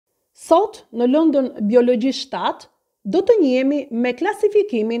Sot, në lëndën Biologji 7, do të njihemi me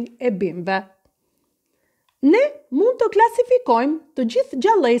klasifikimin e bimëve. Ne mund të klasifikojmë të gjithë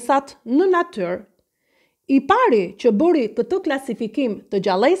gjallësat në natyrë. I pari që bëri këtë klasifikim të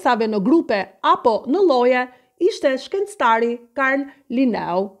gjallësave në grupe apo në lloje ishte shkencëtari Carl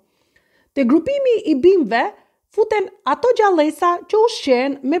Linneu. Te grupimi i bimëve futen ato gjallësa që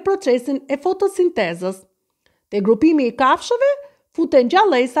ushqehen me procesin e fotosintezës. Te grupimi i kafshëve futen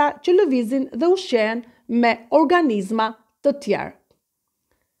gjallësa që lëvizin dhe ushqehen me organizma të tjerë.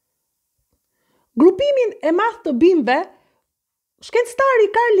 Grupimin e madh të bimëve, shkencëtari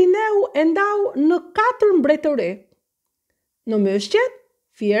Carl Linneu e ndau në 4 mbretëri: në myshqet,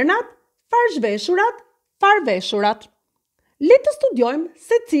 firnat, farzhveshurat, farveshurat. Le të studiojmë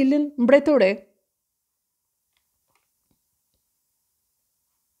secilin mbretëri.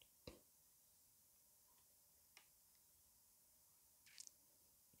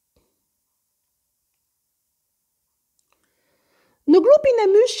 Në grupin e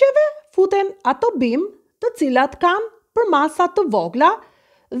myshqeve futen ato bimë të cilat kanë përmasa të vogla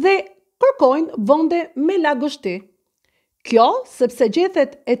dhe kërkojnë vende me lagështi. Kjo sepse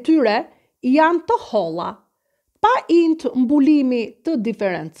gjethet e tyre janë të holla, pa int mbulimi të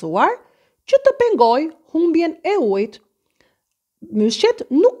diferencuar që të pengojë humbjen e ujit. Myshqet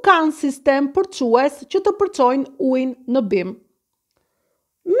nuk kanë sistem përçues që të përçojnë ujin në bimë.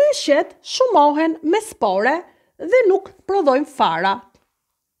 Myshqet shumohen me spore dhe nuk prodhojnë fara.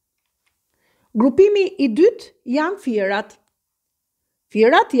 Grupimi i dytë janë firat.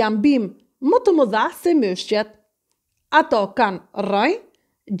 Firat janë bimë më të mëdha se myshqet. Ato kanë rrënjë,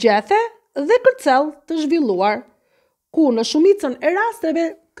 gjethe dhe kërcell të zhvilluar, ku në shumicën e rasteve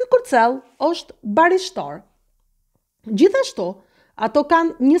ky kërcell është barishtor. Gjithashtu, ato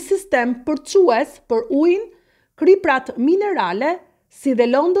kanë një sistem përçues për ujin, kriprat minerale si dhe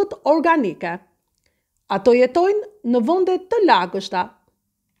lëndët organike. Ato jetojnë në vende të lagështa.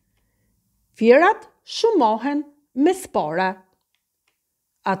 Firat shumohen me spore.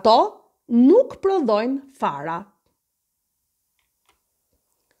 Ato nuk prodhojnë fara.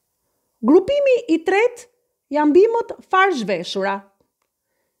 Grupimi i tretë janë bimët farzhveshura.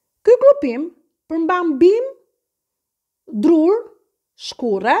 Ky grupim përmban bimë, drur,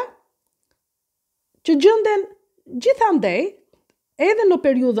 shkurre, që gjenden gjithandej edhe në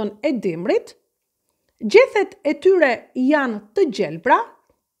periudhën e dimrit. Gjethet e tyre janë të gjelbra,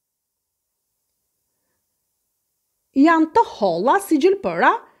 janë të holla si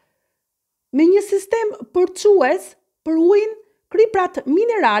gjelbëra, me një sistem përçues për ujin, kriprat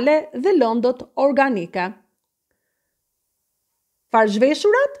minerale dhe lëndët organike.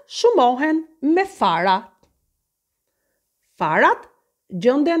 Farzhveshurat shumohen me fara. Farat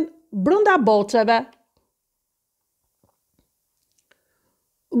gjenden brenda boçeve.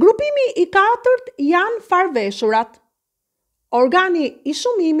 Grupimi i katërt janë farveshurat. Organi i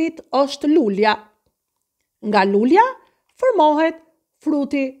shumimit është lulja. Nga lulja formohet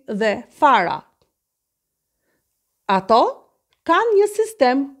fruti dhe fara. Ato kanë një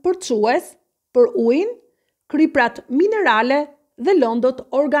sistem përçues për ujin, kriprat minerale dhe lëndët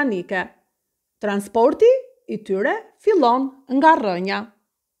organike. Transporti i tyre fillon nga rrënja.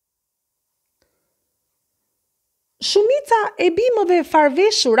 Shumica e bimëve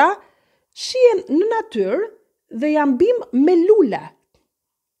farveshura shihen në natyrë dhe janë bimë me lule.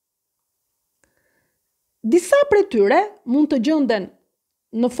 Disa prej tyre mund të gjenden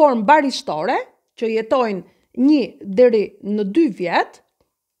në formë barishtore, që jetojnë 1 deri në 2 vjet,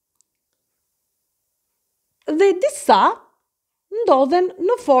 dhe disa ndodhen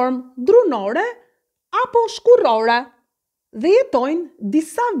në formë drunore apo shkurrore dhe jetojnë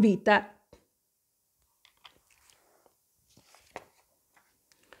disa vite.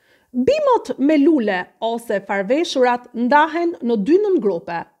 Bimët me lule ose farveshurat ndahen në 2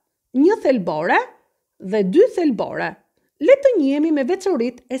 nëngrupe, 1 thelbore dhe 2 thelbore. Le të njihemi me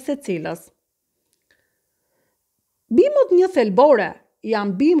veçoritë e secilës. Bimët 1 thelbore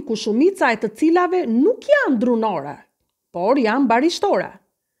janë bimë ku shumica e të cilave nuk janë drunore, por janë barishtore.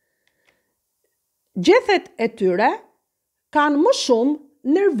 Gjethet e tyre kanë më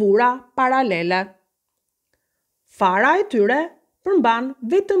shumë nervura paralele. Fara e tyre përmban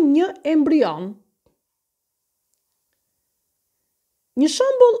vetëm 1 embrion. Një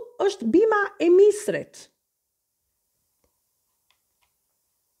shembull është bima e misrit.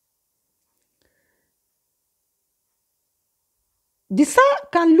 Disa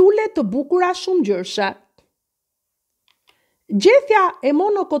kanë lule të bukura shumëgjyrshe. Gjethja e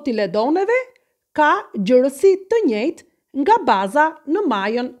monokotiledoneve ka gjërësi të njëjtë nga baza në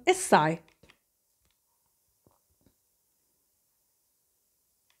majën e saj.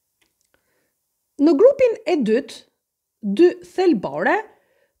 Në grupin e dytë, dy thelbore,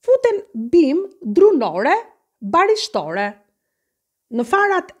 futen bimë drunore barishtore. Në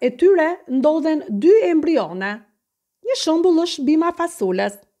farat e tyre ndodhen dy embrione. Një shembull është bima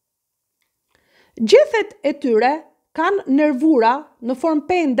fasules. Gjethet e tyre kanë nervura në formë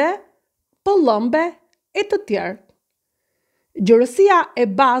pende, pëllëmbe e të tjerë. Gjërësia e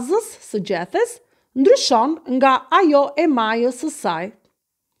bazës së gjethes ndryshon nga ajo e majës së saj.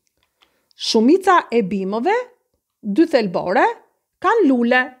 Shumica e bimëve, dy thelbore, kanë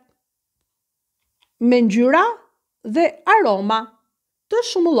lule me ngjyra dhe aroma të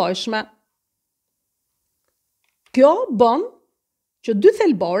shumëllojshme. Kjo bën që dy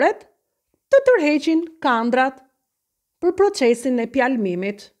thelboret të tërheqin kandrat për procesin e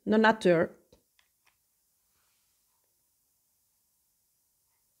pjalmimit në natyrë.